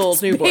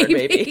 6-month-old newborn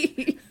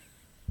baby.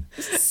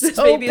 This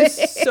baby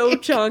is so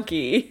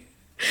chunky.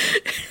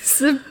 It's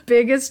the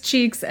biggest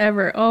cheeks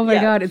ever. Oh my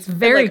god, it's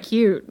very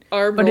cute.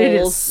 Arm but rolls.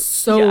 It is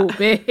so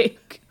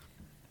big.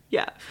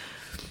 Yeah.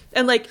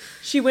 And like,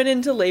 she went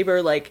into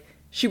labor, like,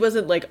 she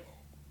wasn't like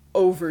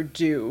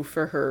overdue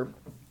for her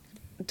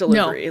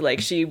delivery. No. Like,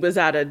 she was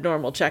at a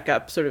normal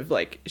checkup, sort of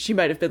like, she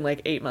might have been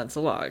like 8 months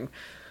along.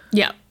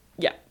 Yeah.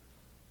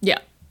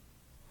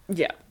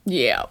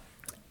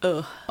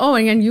 Ugh. Oh,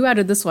 and again, you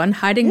added this one,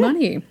 hiding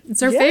money.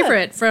 It's our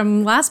favorite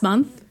from last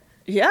month.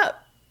 Yeah.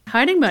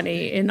 Hiding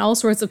money in all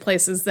sorts of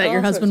places that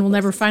your husband will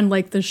never find,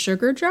 like the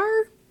sugar jar.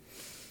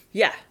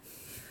 Yeah.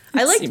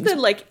 I liked the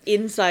like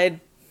inside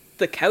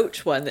the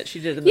couch one that she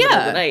did in the middle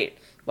of the night.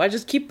 Why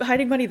just keep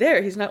hiding money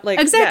there? He's not like...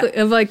 Exactly.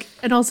 Of like,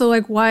 and also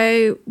like,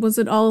 why was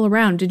it all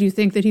around? Did you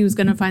think that he was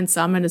going to find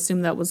some and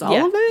assume that was all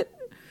of it?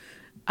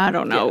 I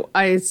don't know.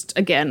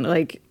 Again,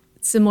 like,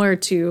 similar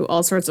to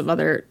all sorts of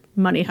other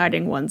money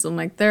hiding ones, I'm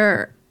like,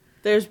 there's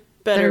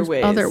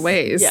ways. Other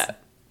ways. Yeah.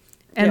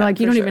 And like,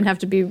 you don't even have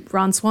to be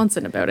Ron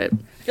Swanson about it.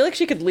 I feel like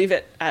she could leave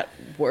it at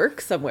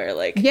work somewhere.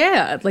 Like,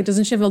 yeah. Like,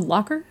 doesn't she have a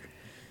locker?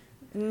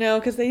 No,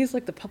 because they use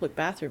like the public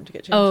bathroom to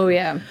get changed. Oh,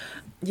 yeah.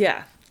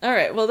 Yeah. All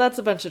right. Well, that's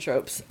a bunch of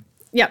tropes.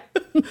 Yeah.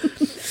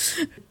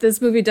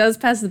 This movie does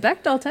pass the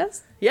Bechdel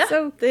test. Yeah.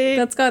 So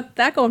that's got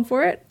that going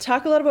for it.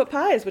 Talk a lot about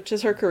pies, which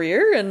is her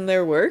career and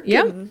their work.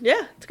 Yeah.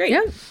 Yeah. It's great.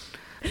 Yeah.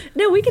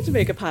 No, we get to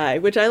make a pie,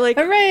 which I like.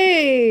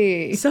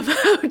 Hooray!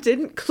 Somehow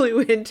didn't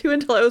clue into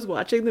until I was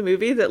watching the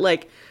movie that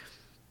like,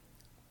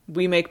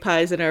 we make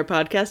pies in our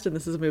podcast and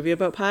this is a movie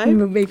about pie.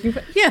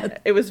 Yeah.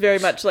 It was very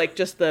much like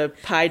just the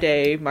Pie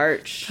Day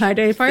March. Pie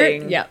Day part?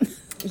 Thing. Yeah.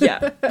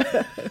 Yeah.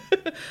 I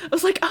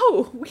was like,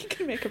 oh, we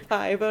can make a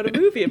pie about a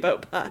movie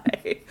about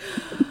pie.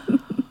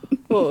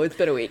 Oh, it's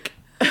been a week.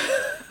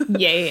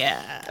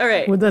 Yeah. All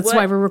right. Well, that's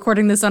why we're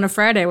recording this on a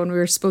Friday when we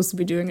were supposed to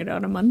be doing it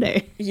on a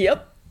Monday.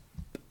 Yep.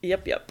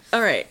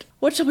 All right.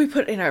 What shall we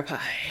put in our pie?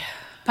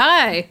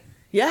 Pie.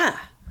 Yeah.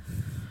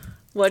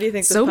 What do you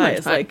think this pie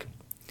is? Pie. Like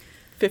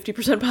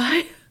 50%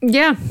 pie?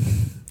 Yeah.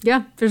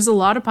 Yeah. There's a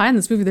lot of pie in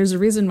this movie. There's a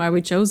reason why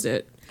we chose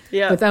it.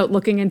 Yeah. Without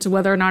looking into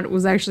whether or not it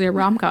was actually a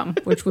rom-com,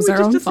 which was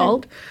our own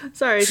fault.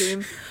 Sorry,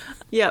 team.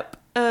 Yep.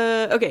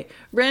 Okay.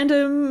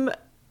 Random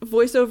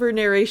voiceover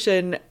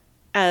narration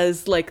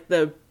as like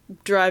the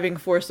driving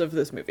force of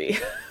this movie.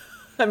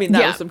 I mean,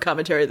 that was some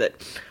commentary that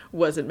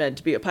wasn't meant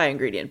to be a pie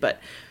ingredient, but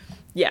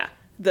yeah,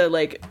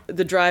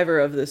 the driver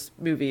of this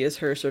movie is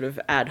her sort of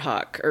ad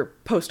hoc or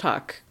post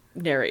hoc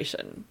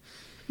narration.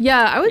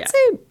 Yeah, I would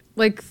say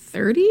like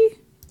 30.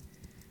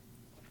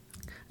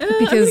 I'm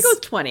gonna go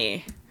with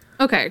 20.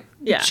 Okay.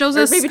 Yeah. It shows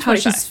or us maybe how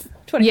 25. she's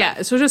 25. Yeah,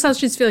 it shows us how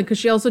she's feeling because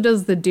she also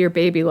does the Dear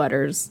Baby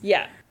letters.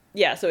 Yeah.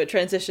 Yeah, so it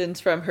transitions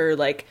from her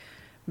like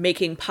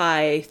making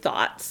pie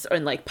thoughts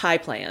and like pie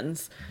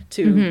plans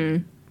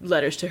to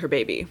letters to her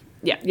baby.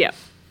 Yeah. Yeah.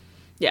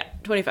 Yeah,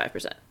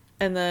 25%.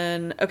 And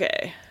then,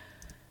 okay,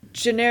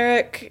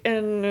 generic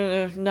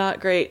and not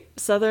great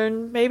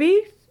Southern,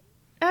 maybe,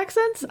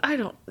 accents? I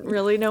don't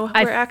really know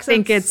where accents I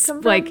think it's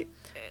come like, from.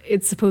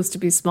 it's supposed to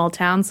be small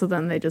town, so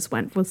then they just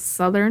went with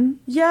Southern.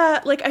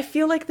 Yeah, like, I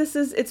feel like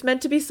it's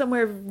meant to be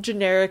somewhere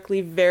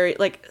generically very,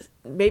 like,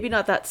 maybe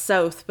not that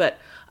South, but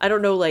I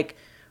don't know, like,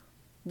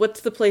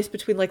 what's the place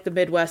between, like, the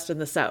Midwest and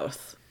the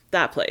South?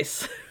 That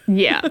place.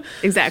 Yeah,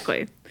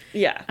 exactly.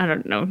 Yeah. I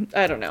don't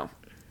know.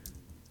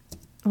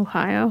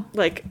 Ohio?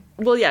 Like,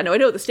 well, yeah, no, I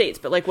know the states,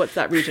 but, like, what's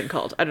that region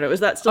called? I don't know.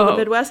 Is that still the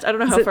Midwest? I don't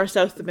know how far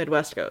south the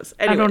Midwest goes.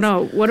 Anyways. I don't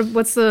know.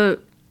 What's the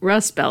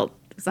Rust Belt?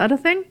 Is that a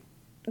thing?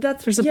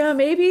 Yeah,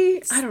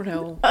 maybe. I don't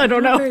know. I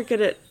don't know. I'm very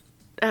good at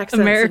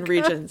accents and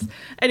regions.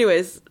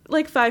 Anyways,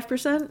 like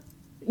 5%.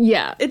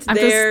 Yeah. It's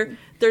there.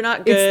 They're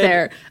not good. It's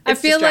there. I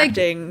feel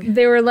distracting. like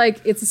they were like,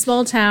 it's a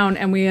small town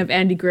and we have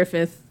Andy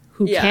Griffith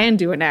who can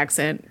do an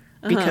accent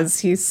because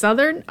he's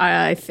Southern,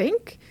 I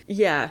think.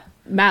 Yeah.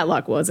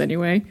 Matlock was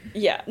anyway.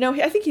 Yeah. No,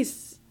 I think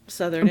he's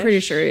Southern. I'm pretty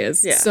sure he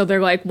is. Yeah. So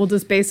they're like, we'll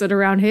just base it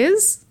around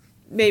his?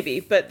 Maybe,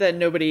 but then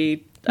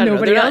nobody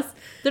else?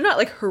 They're not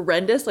like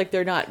horrendous, like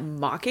they're not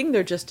mocking,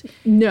 they're just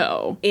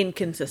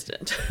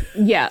inconsistent.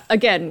 Yeah.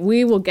 Again,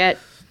 we will get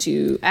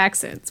to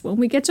accents when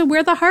we get to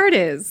Where the Heart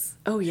Is.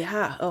 Oh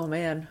yeah. Oh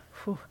man.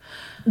 Whew.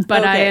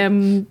 But I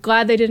am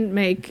glad they didn't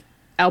make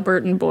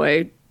Albertan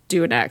boy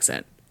do an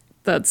accent.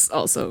 That's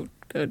also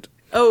good.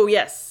 Oh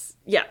yes.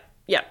 Yeah.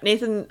 Yeah.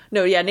 Nathan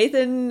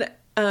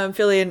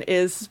Fillion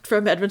is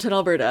from Edmonton,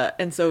 Alberta,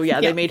 and so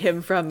they made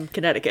him from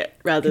Connecticut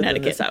rather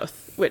than the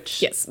South,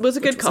 which was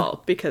a good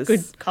call because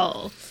good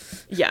call.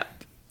 Yeah.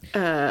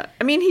 I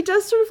mean, he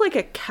does sort of like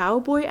a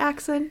cowboy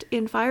accent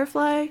in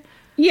Firefly.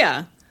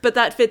 Yeah. But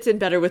that fits in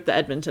better with the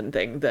Edmonton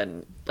thing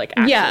than like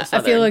actual Southern.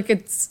 I feel like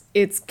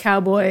it's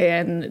cowboy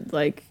and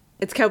like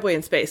it's cowboy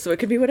in space, so it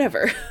could be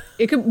whatever.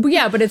 It could,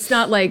 but it's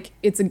not like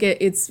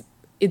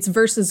it's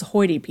versus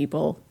hoity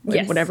people,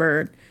 like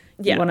whatever.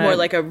 Yeah, more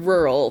like a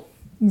rural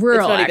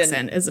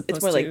accent as opposed to...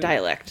 It's more like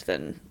dialect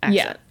than accent.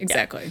 Yeah,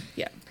 exactly.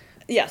 Yeah.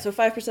 Yeah, so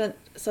 5%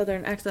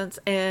 Southern accents,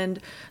 and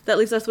that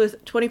leaves us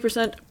with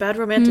 20% bad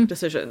romantic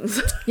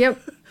decisions.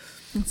 Yep.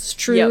 It's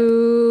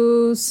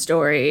true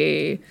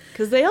story.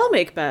 Because they all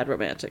make bad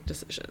romantic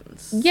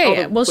decisions.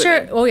 Yeah. Well,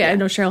 sure. Oh, yeah. I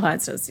know Cheryl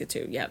Hines does it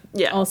too. Yeah.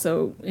 Yeah.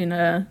 Also in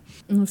an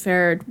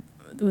affair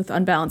with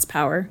unbalanced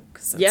power.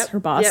 Because that's her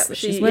boss that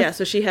she's with. Yeah,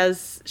 so she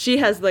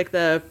has like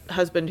the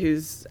husband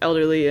who's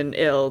elderly and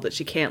ill that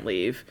she can't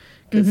leave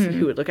because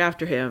who would look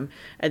after him,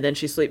 and then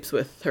she sleeps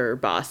with her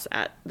boss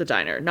at the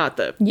diner, not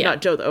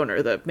Joe the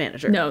owner, the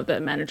manager. No, the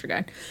manager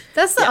guy.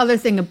 That's the other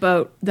thing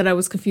about that I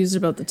was confused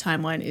about the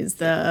timeline is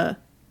the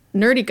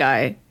nerdy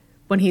guy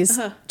when he's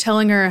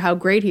telling her how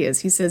great he is.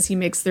 He says he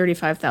makes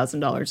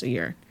 $35,000 a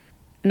year,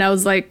 and I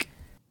was like,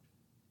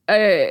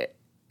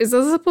 "Is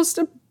that supposed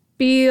to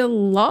be a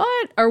lot?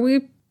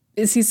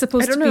 Is he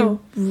supposed to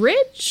be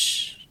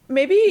rich?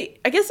 Maybe,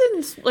 I guess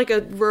in like a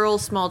rural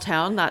small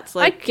town, that's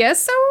like... I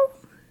guess so.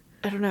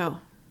 I don't know.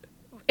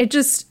 It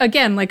just,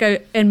 again,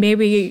 and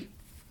maybe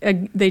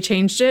they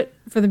changed it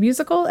for the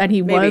musical and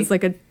he was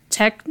like a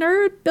tech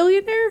nerd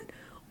billionaire,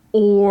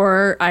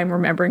 or I'm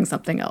remembering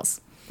something else.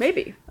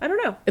 Maybe. I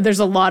don't know. There's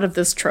a lot of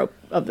this trope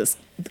of this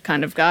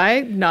kind of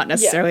guy, not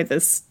necessarily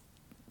this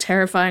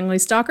terrifyingly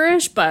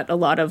stalkerish, but a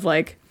lot of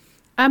like,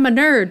 I'm a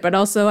nerd, but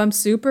also I'm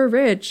super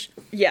rich.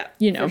 Yeah,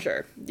 for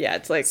sure. Yeah,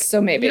 it's like,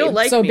 so maybe you don't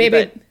like me,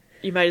 but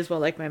you might as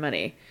well like my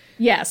money.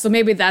 Yeah, so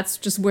maybe that's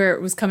just where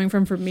it was coming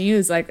from for me,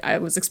 is like I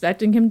was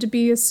expecting him to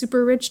be a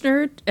super rich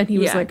nerd, and he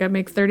was like, I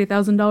make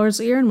 $30,000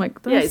 a year. I'm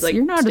like, he's like,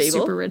 you're not stable. A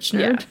super rich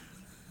nerd.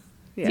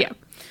 Yeah.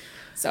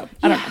 So,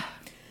 I don't know.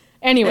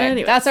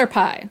 Anyway, that's our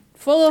pie.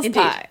 Full of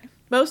pie.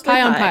 Mostly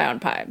pie. Pie on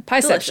pie.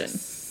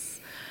 Pieception.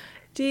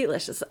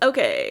 Delicious.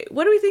 Okay,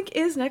 what do we think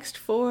is next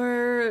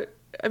for...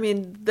 I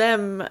mean,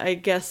 them, I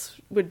guess,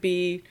 would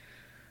be...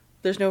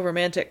 There's no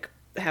romantic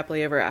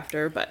happily ever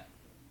after, but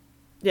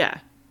yeah,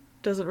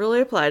 doesn't really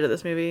apply to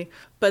this movie.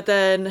 But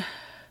then,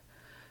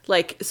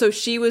 like, so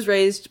she was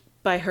raised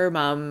by her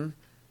mom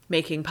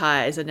making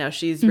pies, and now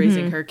she's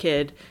raising her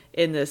kid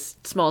in this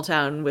small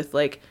town with,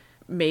 like,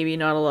 maybe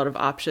not a lot of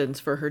options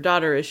for her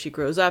daughter as she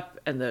grows up,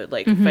 and the,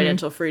 like,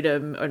 financial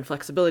freedom and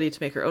flexibility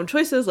to make her own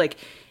choices. Like,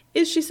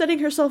 is she setting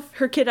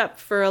her kid up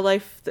for a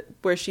life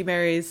where she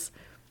marries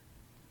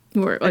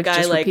or, like, a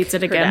guy like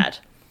her dad?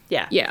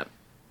 Yeah. Yeah.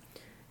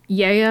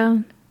 Yeah.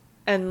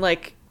 And,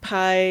 like,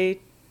 pie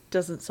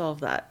doesn't solve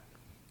that.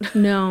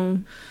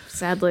 No,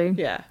 sadly.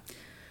 Yeah.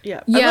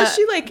 Unless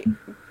she like,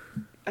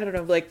 I don't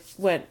know, like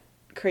went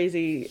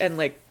crazy and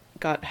like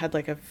had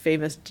like a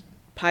famous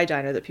pie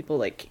diner that people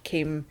like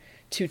came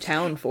to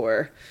town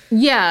for.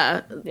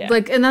 Yeah.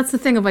 Like, and that's the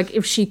thing of like,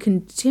 if she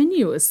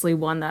continuously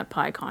won that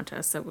pie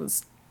contest, that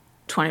was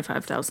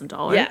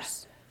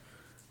 $25,000.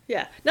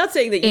 Yeah. Not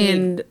saying that you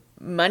need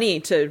money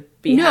to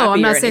be happy. No,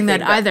 I'm not saying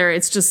that either.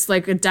 It's just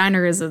like a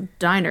diner is a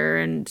diner,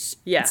 and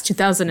it's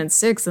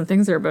 2006 and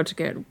things are about to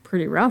get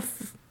pretty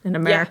rough in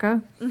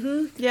America.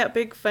 Yeah,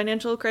 big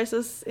financial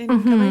crisis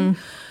incoming.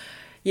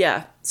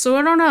 Yeah. So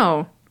I don't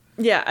know.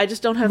 Yeah, I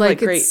just don't have like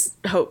great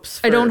hopes.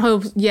 I don't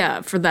hope,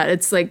 for that.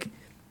 It's like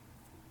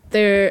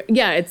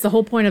it's the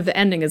whole point of the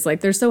ending is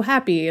like they're so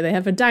happy, they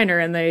have a diner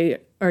and they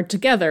are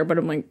together, but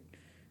I'm like,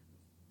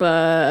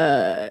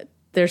 but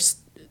they're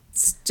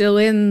still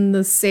in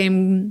the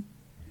same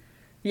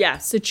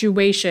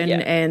situation,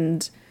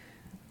 and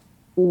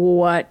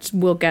what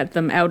will get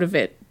them out of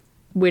it,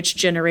 which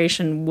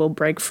generation will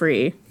break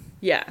free.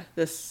 Good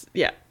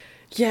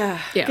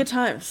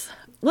times.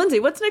 Lindsay,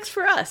 what's next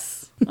for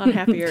us on a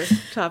happier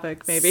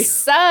topic, maybe?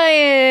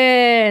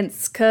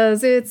 Science,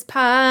 because it's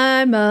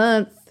Pie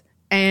Month,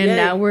 and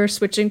now we're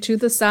switching to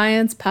the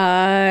science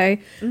pie.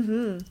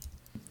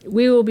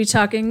 We will be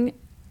talking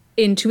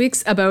in 2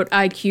 weeks about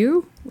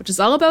IQ, which is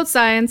all about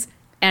science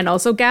and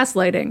also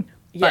gaslighting,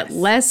 but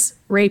less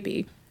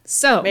rapey.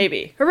 So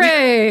maybe.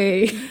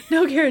 Hooray!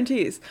 No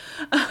guarantees.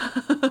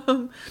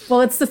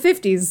 Well, it's the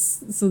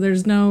 50s, so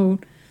there's no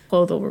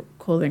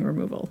clothing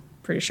removal,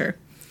 pretty sure.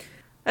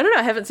 I don't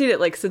know. I haven't seen it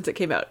like since it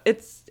came out.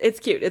 It's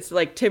cute. It's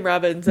like Tim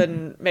Robbins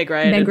and Meg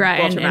Ryan and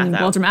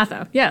Walter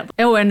Matthau. Yeah.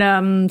 Oh,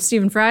 and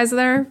Stephen Fry's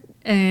there.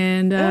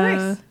 And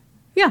nice.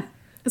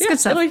 It's good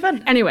stuff. It'll be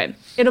fun. Anyway,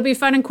 it'll be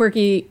fun and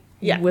quirky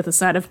with a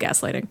side of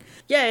gaslighting.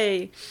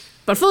 Yay.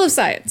 But full of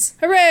science.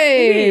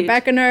 Hooray! Indeed.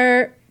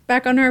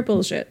 Back on our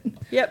bullshit.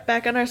 Yep,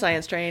 back on our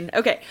science train.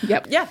 Okay.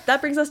 Yep. Yeah,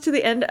 that brings us to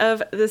the end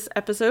of this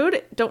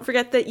episode. Don't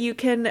forget that you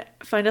can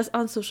find us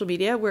on social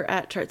media. We're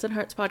at Charts and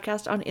Hearts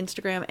Podcast on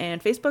Instagram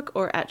and Facebook,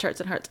 or at Charts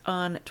and Hearts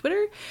on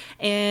Twitter.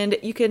 And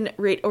you can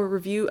rate or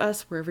review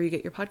us wherever you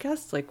get your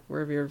podcasts, like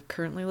wherever you're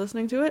currently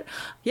listening to it.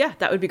 Yeah,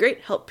 that would be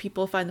great. Help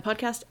people find the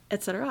podcast,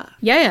 etc.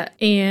 Yeah.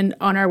 And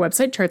on our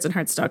website,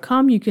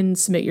 chartsandhearts.com, you can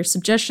submit your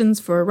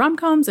suggestions for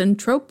rom-coms and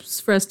tropes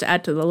for us to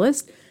add to the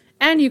list.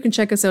 And you can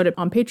check us out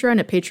on Patreon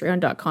at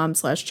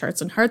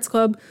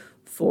patreon.com/chartsandheartsclub.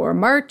 For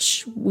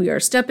March, we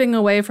are stepping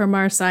away from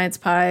our science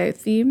pie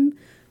theme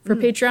for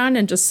Patreon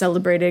and just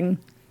celebrating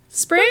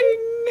spring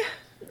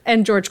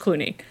and George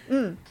Clooney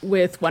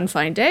with One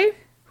Fine Day,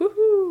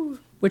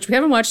 which we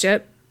haven't watched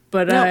yet,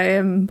 but I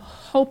am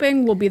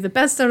hoping will be the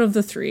best out of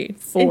the three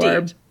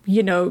for,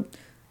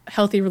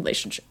 healthy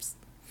relationships.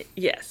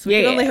 Yes,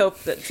 we can only hope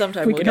that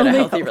sometime we'll get a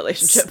healthy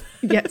relationship.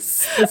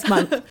 Yes, this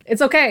month.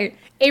 It's okay.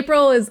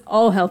 April is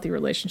all healthy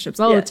relationships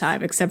all the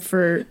time, except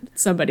for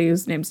somebody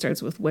whose name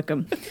starts with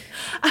Wickham.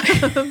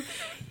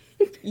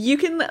 You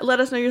can let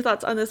us know your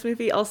thoughts on this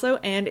movie also,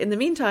 and in the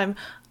meantime,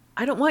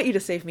 I don't want you to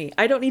save me.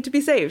 I don't need to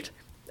be saved,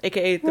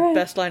 aka the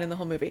best line in the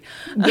whole movie.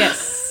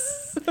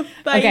 Yes.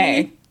 Bye.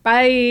 Okay.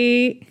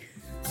 Bye.